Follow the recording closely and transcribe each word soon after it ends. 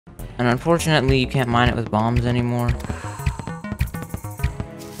And unfortunately, you can't mine it with bombs anymore.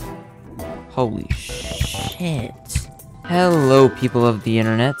 Holy shit. Hello, people of the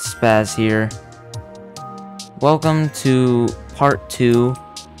internet. Spaz here. Welcome to part 2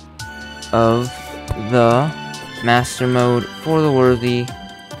 of the Master Mode for the Worthy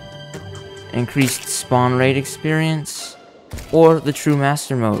Increased Spawn Rate experience, or the True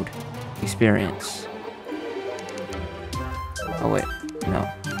Master Mode experience. Oh wait,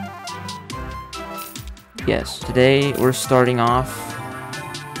 no. Yes, today we're starting off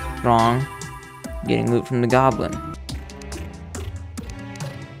strong, getting loot from the Goblin.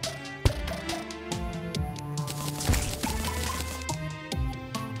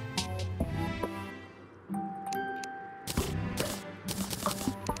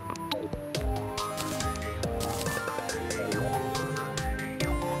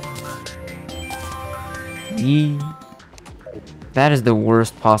 That is the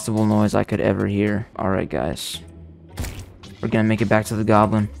worst possible noise I could ever hear. Alright, guys. We're gonna make it back to the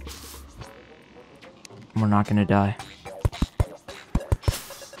Goblin. We're not gonna die.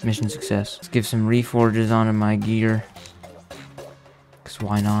 Mission success. Let's give some reforges onto my gear. Because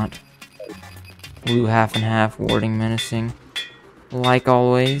why not? Blue half and half, warding menacing. Like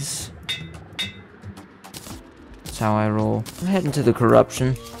always. That's how I roll. I'm heading to the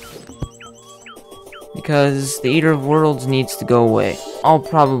corruption. Because the Eater of Worlds needs to go away. I'll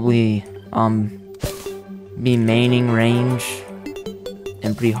probably, be maining range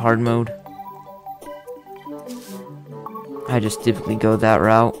in pretty hard mode. I just typically go that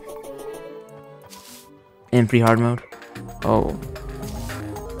route. In pretty hard mode. Oh.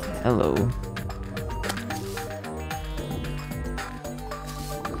 Hello.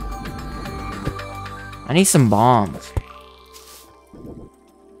 I need some bombs.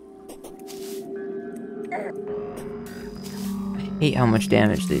 I hate how much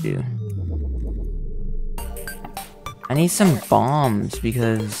damage they do. I need some bombs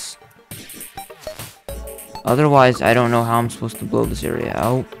because otherwise I don't know how I'm supposed to blow this area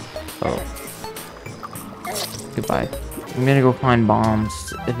out. Oh. Goodbye. I'm gonna go find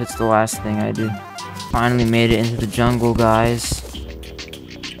bombs if it's the last thing I do. Finally made it into the jungle, guys.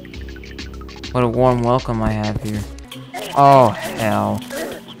 What a warm welcome I have here. Oh, hell.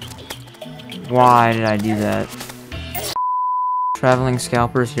 Why did I do that? Traveling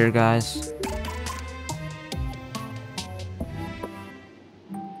scalpers here, guys.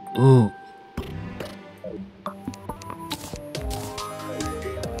 Ooh.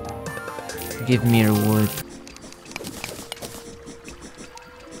 Give me your wood.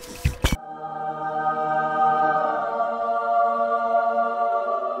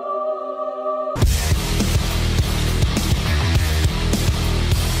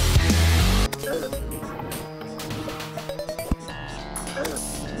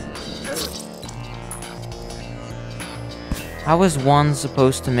 How is one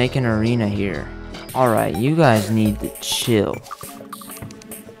supposed to make an arena here? Alright, you guys need to chill.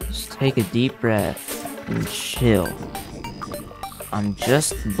 Just take a deep breath and chill. I'm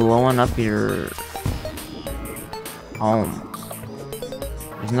just blowing up your home.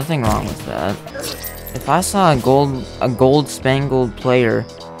 There's nothing wrong with that. If I saw a gold-spangled player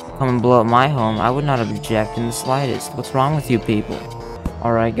come and blow up my home, I would not object in the slightest. What's wrong with you people?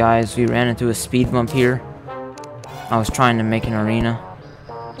 Alright guys, we ran into a speed bump here. I was trying to make an arena,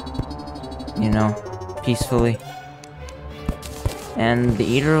 you know, peacefully. And the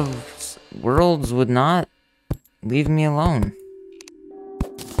Eater of Worlds would not leave me alone.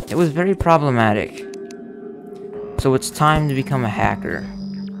 It was very problematic. So it's time to become a hacker.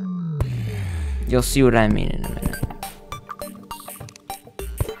 You'll see what I mean in a minute.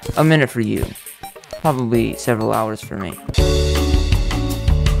 A minute for you. Probably several hours for me.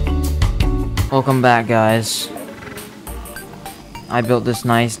 Welcome back, guys. I built this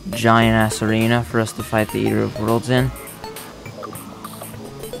nice giant-ass arena for us to fight the Eater of Worlds in.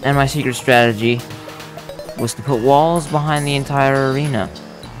 And my secret strategy was to put walls behind the entire arena.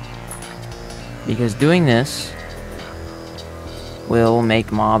 Because doing this will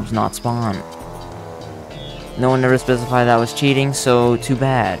make mobs not spawn. No one ever specified that was cheating, so too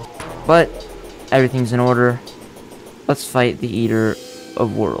bad. But everything's in order. Let's fight the Eater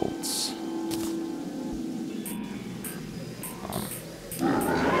of Worlds.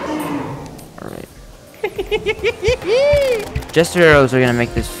 Jester arrows are gonna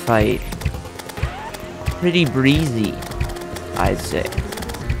make this fight pretty breezy, I'd say.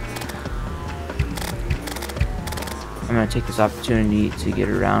 I'm gonna take this opportunity to get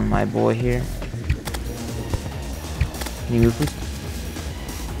around my boy here. Can you move, please?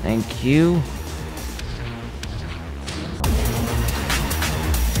 Thank you.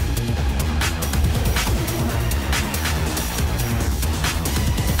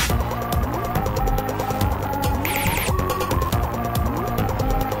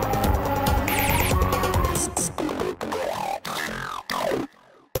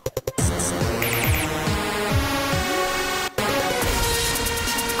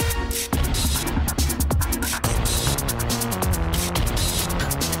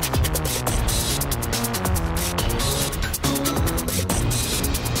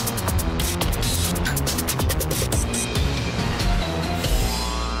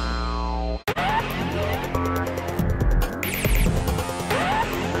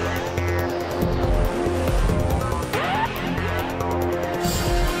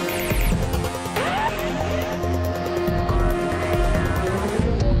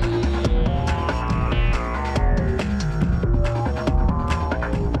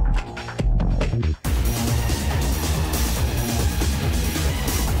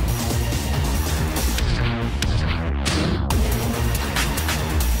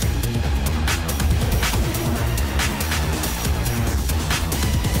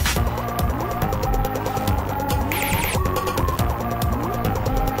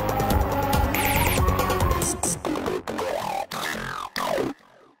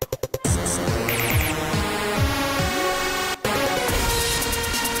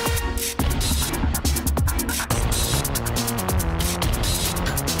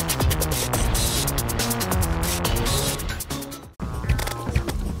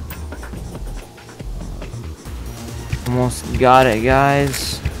 got it,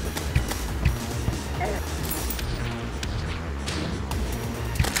 guys.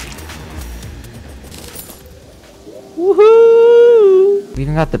 Woohoo! We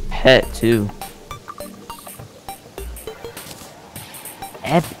even got the pet, too.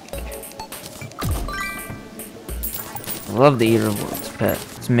 Epic. I love the Eater World's pet.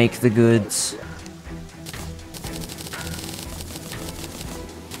 Let's make the goods.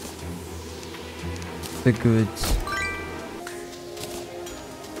 The goods.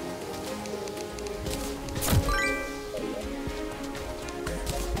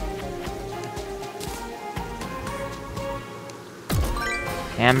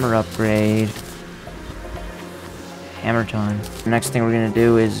 Hammer upgrade. Hammer time. The next thing we're gonna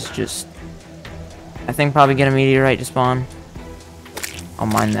do is just, I think, probably get a meteorite to spawn. I'll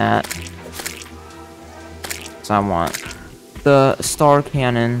mine that. So I want the star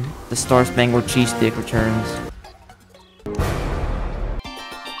cannon, the Star Spangled Cheese Stick returns.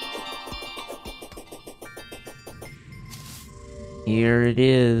 Here it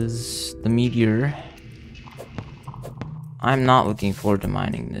is, the meteor. I'm not looking forward to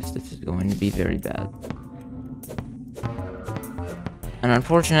mining this. This is going to be very bad. And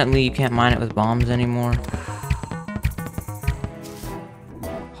unfortunately, you can't mine it with bombs anymore.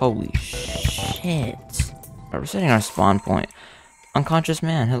 Holy shit. Alright, we're setting our spawn point. Unconscious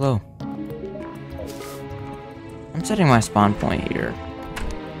man, hello. I'm setting my spawn point here.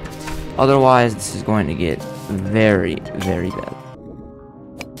 Otherwise, this is going to get very, very bad.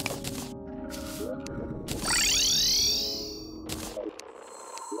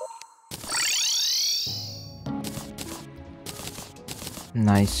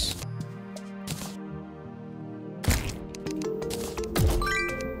 Nice.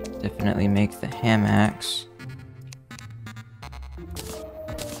 Definitely make the ham axe.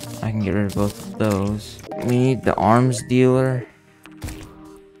 I can get rid of both of those. We need the arms dealer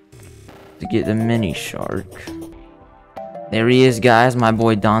to get the mini shark. There he is, guys, my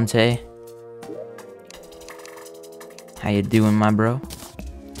boy Dante. How you doing, my bro?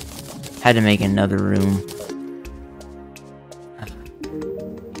 Had to make another room.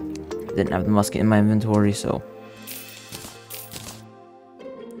 Didn't have the musket in my inventory, so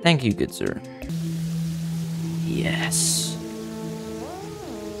thank you, good sir. Yes.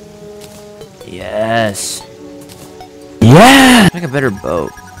 Yes. Yeah! Make a better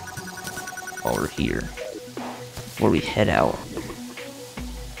boat while we're here. Before we head out.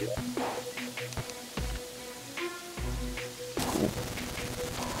 Cool.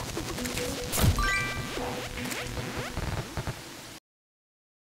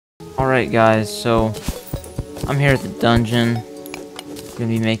 Alright guys, so I'm here at the dungeon. Gonna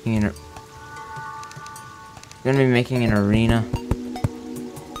be making an arena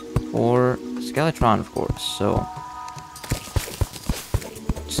for Skeletron, of course. So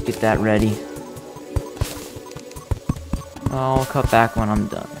just get that ready. I'll cut back when I'm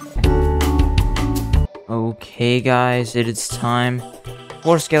done. Okay, guys, it is time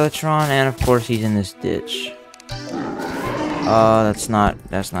for Skeletron, and of course he's in this ditch. That's not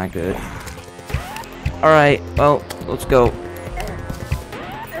good. Alright, well, let's go.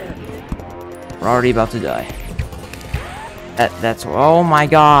 We're already about to die. That's, oh my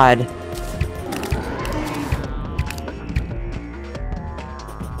god.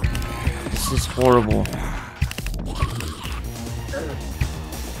 This is horrible.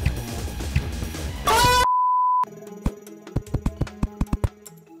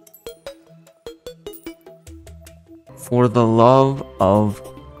 For the love of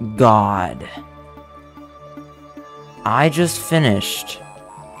God. I just finished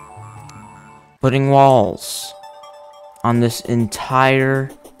putting walls on this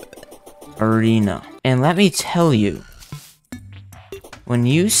entire arena. And let me tell you, when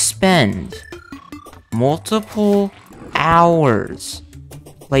you spend multiple hours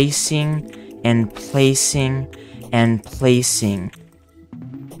placing and placing and placing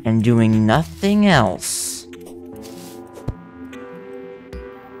and doing nothing else,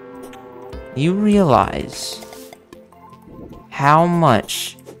 you realize how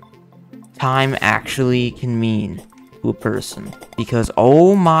much time actually can mean to a person. Because,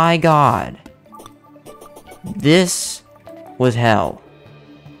 oh my god, this was hell.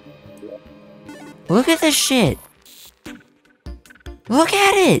 Look at this shit. Look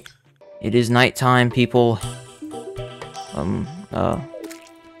at it. It is nighttime, people.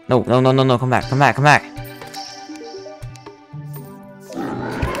 No, come back.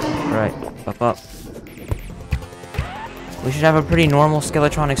 Alright, up. We should have a pretty normal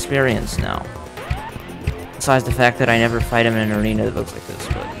Skeletron experience now. Besides the fact that I never fight him in an arena that looks like this,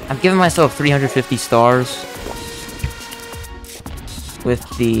 but I've given myself 350 stars. with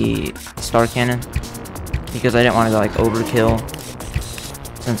the star cannon because I didn't want to go like overkill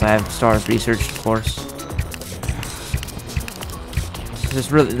since I have stars researched, of course.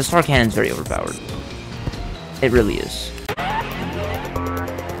 The star cannon's very overpowered. It really is.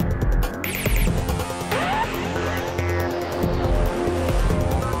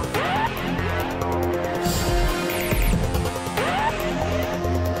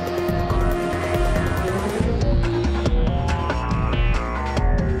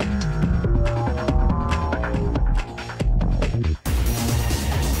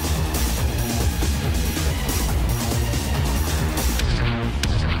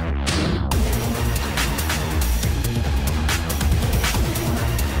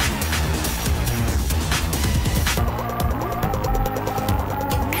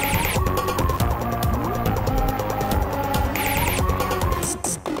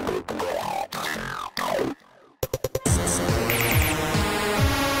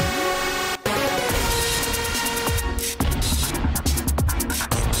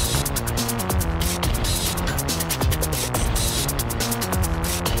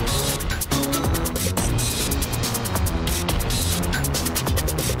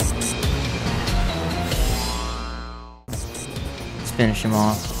 Finish him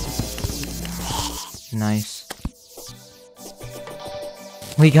off. Nice.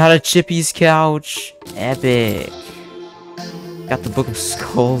 We got a Chippy's couch. Epic. Got the Book of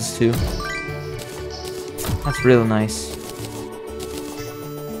Skulls too. That's real nice.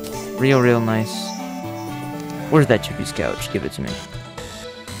 Real nice. Where's that Chippy's couch? Give it to me.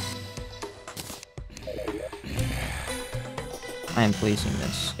 I am placing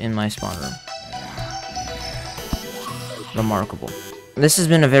this in my spawn room. Remarkable. This has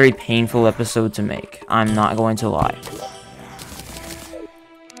been a very painful episode to make. I'm not going to lie.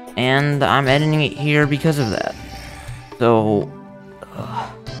 And I'm editing it here because of that. So,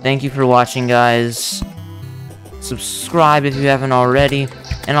 thank you for watching, guys. Subscribe if you haven't already.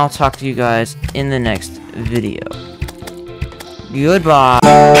 And I'll talk to you guys in the next video. Goodbye.